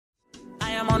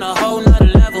I'm on a whole nother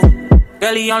level.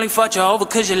 Girl, he only fucked you over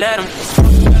cause you let him.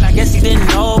 Girl, I guess he didn't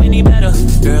know any better.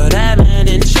 Girl, that man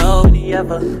didn't show any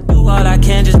ever. Do all I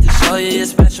can just to show you you're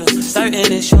special. Certain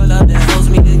it's your love that holds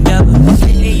me together.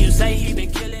 And you say he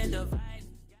been killing the vibe.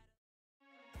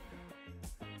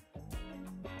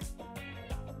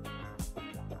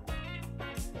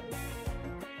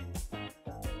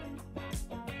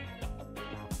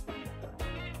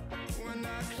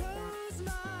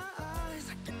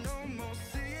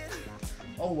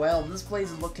 Oh well, this place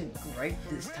is looking great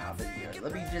this time of year.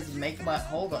 Let me just make my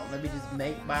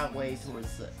way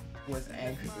towards the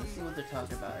entrance and see what they're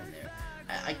talking about in there.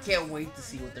 I can't wait to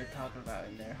see what they're talking about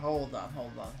in there. Hold on.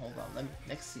 Let me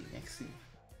next scene.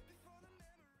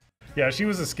 Yeah, she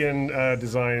was a skin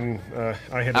design.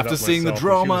 I headed After up seeing the myself,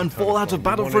 drama and and she was a ton of fallout fun. of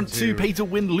Battlefront 2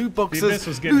 pay-to-win loot boxes,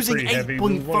 losing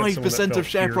 8.5% of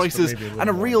share prices, and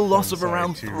a real loss of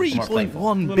around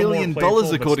 $3.1 billion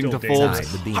according to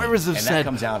Forbes, Pirates have said,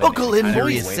 "Buckle in,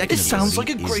 boys. It sounds like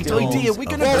a great idea. We're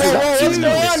gonna do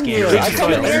that too."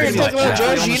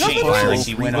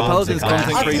 The Paladins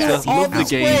content creator loved the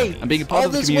game and being a part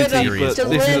of the community, but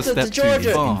this is a step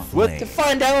too far. To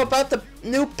find out about the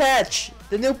new patch.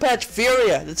 The new patch,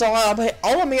 Furia. That's all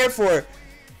I'm here for.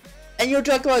 And you're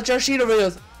talking about Yoshida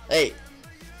videos. Hey,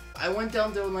 I went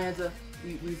down to Atlanta.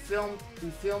 We filmed.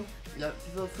 The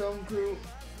film crew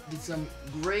did some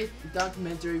great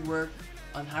documentary work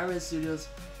on Hi-Res Studios.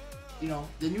 You know,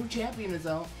 the new champion is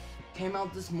out. Came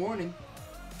out this morning,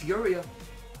 Furia.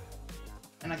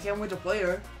 And I can't wait to play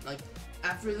her. Like,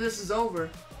 after this is over,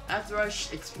 after I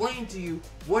explain to you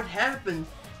what happened,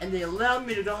 and they allowed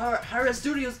me to go Hi-Res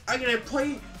Studios, I'm gonna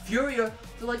play Furia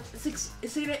for like 6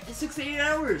 to 8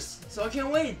 hours. So I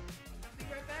can't wait. I'll be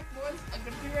right back, boys. I'm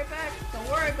gonna be right back. Don't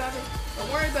worry about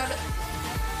it.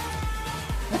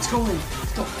 Let's go in.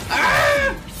 Let's go.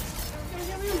 Ah!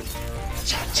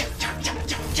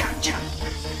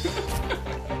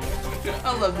 I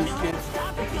love this kid.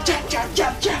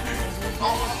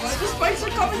 Oh, the spikes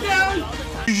are coming down.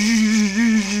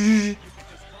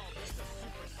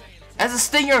 Has a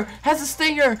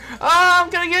stinger! Oh, I'm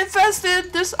gonna get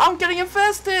infested! I'm getting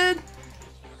infested!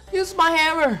 Use my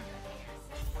hammer!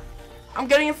 I'm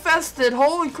getting infested!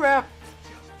 Holy crap!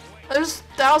 There's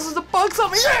thousands of bugs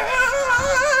on me!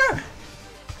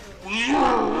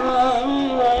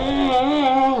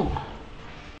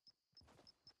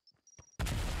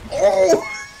 Oh!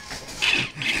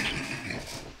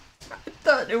 I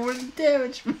thought it wouldn't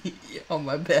damage me! Oh,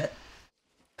 my bad.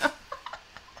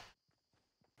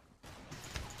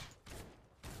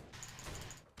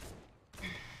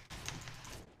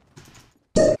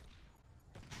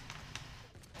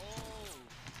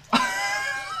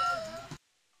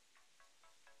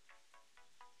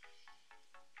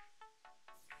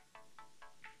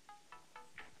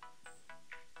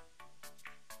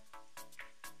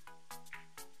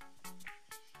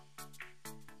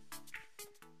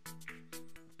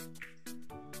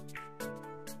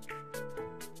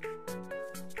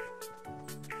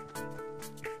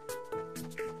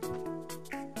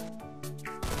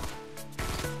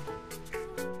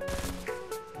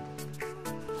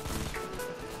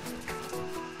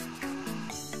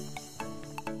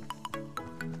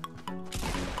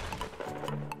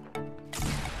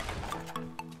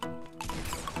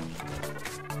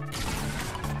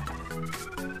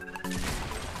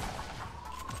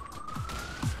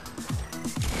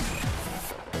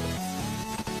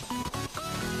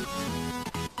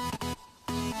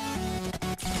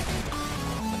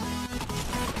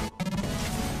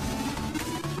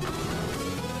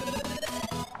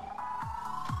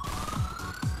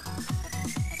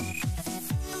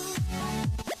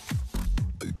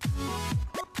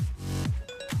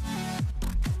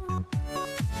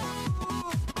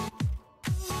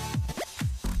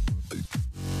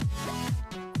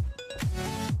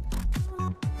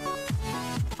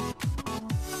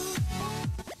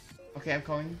 Okay, I'm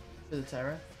coming for the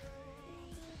Terra.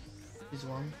 She's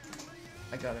one.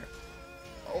 I got her.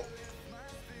 Oh.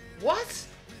 What?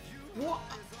 What?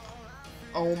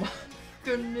 Oh my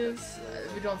goodness.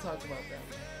 We don't talk about that.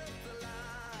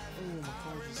 Oh, my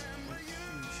car just looks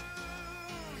huge.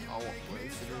 I'll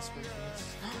wait for this quickness.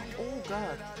 Oh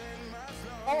god.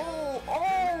 Oh!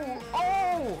 Oh!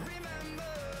 Oh!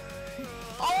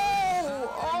 Oh!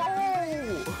 Oh!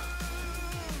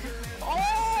 Oh!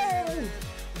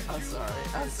 I'm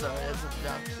sorry, that's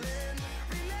obnoxious.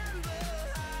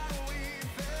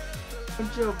 A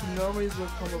joke, normies will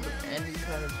come up with any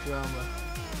kind of drama.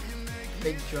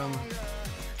 Big drama.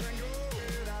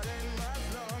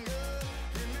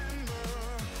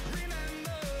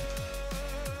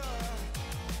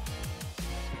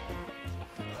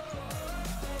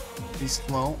 He's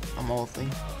slow. I'm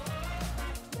ulting.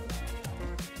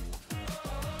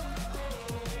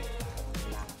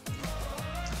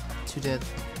 Two dead.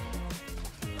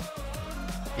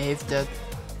 If dead.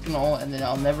 No, and then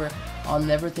I'll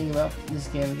never think about this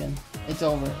game again. It's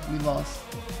over. We lost.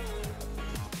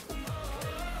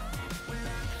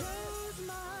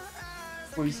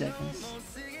 $40.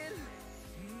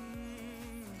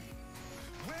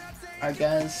 Alright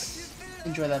guys,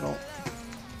 enjoy that ult.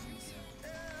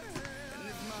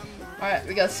 Alright,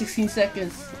 we got 16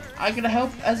 seconds. I'm gonna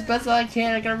help as best as I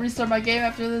can. I gotta restart my game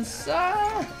after this.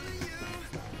 I'm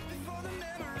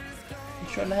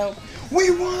trying to help.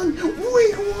 We won!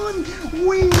 We won!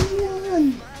 We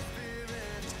won!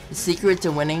 The secret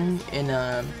to winning in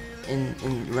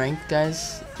ranked,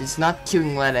 guys, is not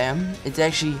queuing LATAM. It's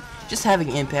actually just having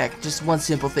impact. Just one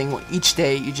simple thing. Each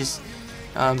day, you just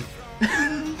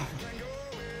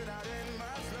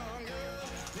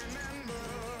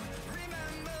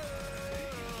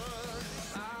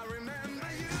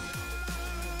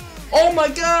Oh my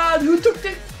God! Who took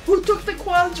the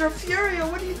Quadra Furia?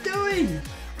 What are you doing?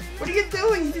 What are you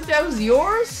doing? You think that was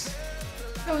yours?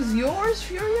 That was yours,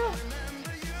 Furia?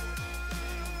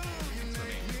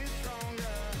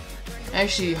 I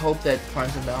actually hope that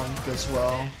Crimes Abound goes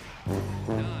well.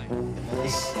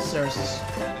 This service is...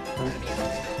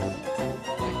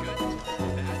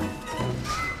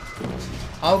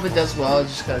 I hope it does well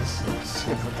just because it's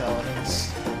good for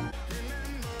Paladins.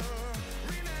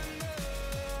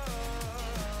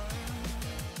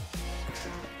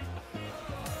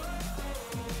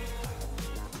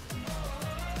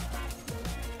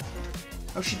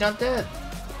 Oh, she's not dead.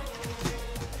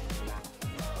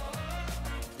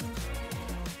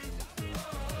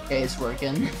 Okay, it's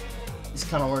working. It's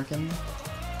kind of working.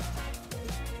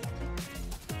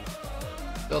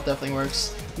 Build definitely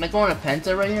works. Am I going to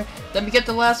Penta right here? Let me get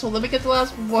the last one. Let me get the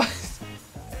last one. What?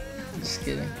 I'm just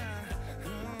kidding.